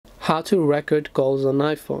How to record calls on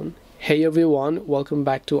iPhone. Hey everyone, welcome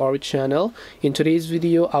back to our channel. In today's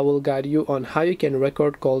video I will guide you on how you can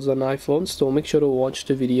record calls on iPhone, so make sure to watch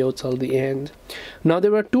the video till the end. Now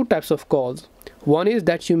there are two types of calls. One is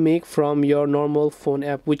that you make from your normal phone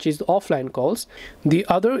app, which is offline calls. The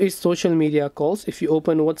other is social media calls. If you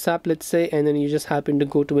open WhatsApp, let's say, and then you just happen to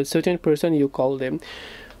go to a certain person, you call them.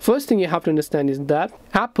 First thing you have to understand is that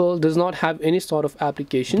Apple does not have any sort of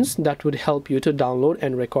applications that would help you to download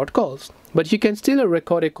and record calls. But you can still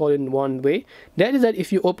record a call in one way. That is that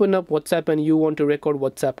if you open up WhatsApp and you want to record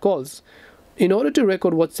WhatsApp calls. In order to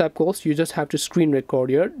record WhatsApp calls, you just have to screen record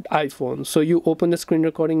your iPhone. So you open the screen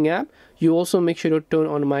recording app. You also make sure to turn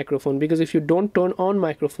on microphone, because if you don't turn on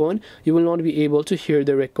microphone, you will not be able to hear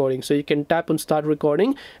the recording. So you can tap on start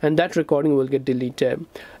recording and that recording will get deleted.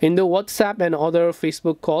 In the WhatsApp and other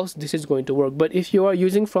Facebook calls, this is going to work. But if you are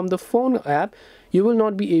using from the phone app, you will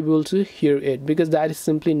not be able to hear it, because that is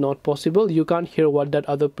simply not possible. You can't hear what that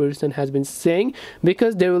other person has been saying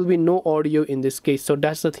because there will be no audio in this case. So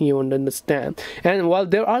that's the thing you want to understand. And while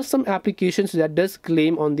there are some applications that does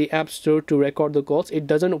claim on the App Store to record the calls, it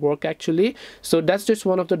doesn't work actually. So that's just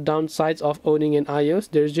one of the downsides of owning an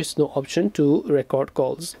iOS. There's just no option to record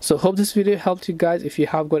calls. So hope this video helped you guys. If you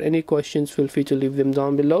have got any questions, feel free to leave them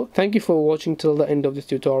down below. Thank you for watching till the end of this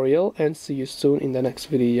tutorial, and see you soon in the next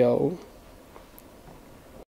video.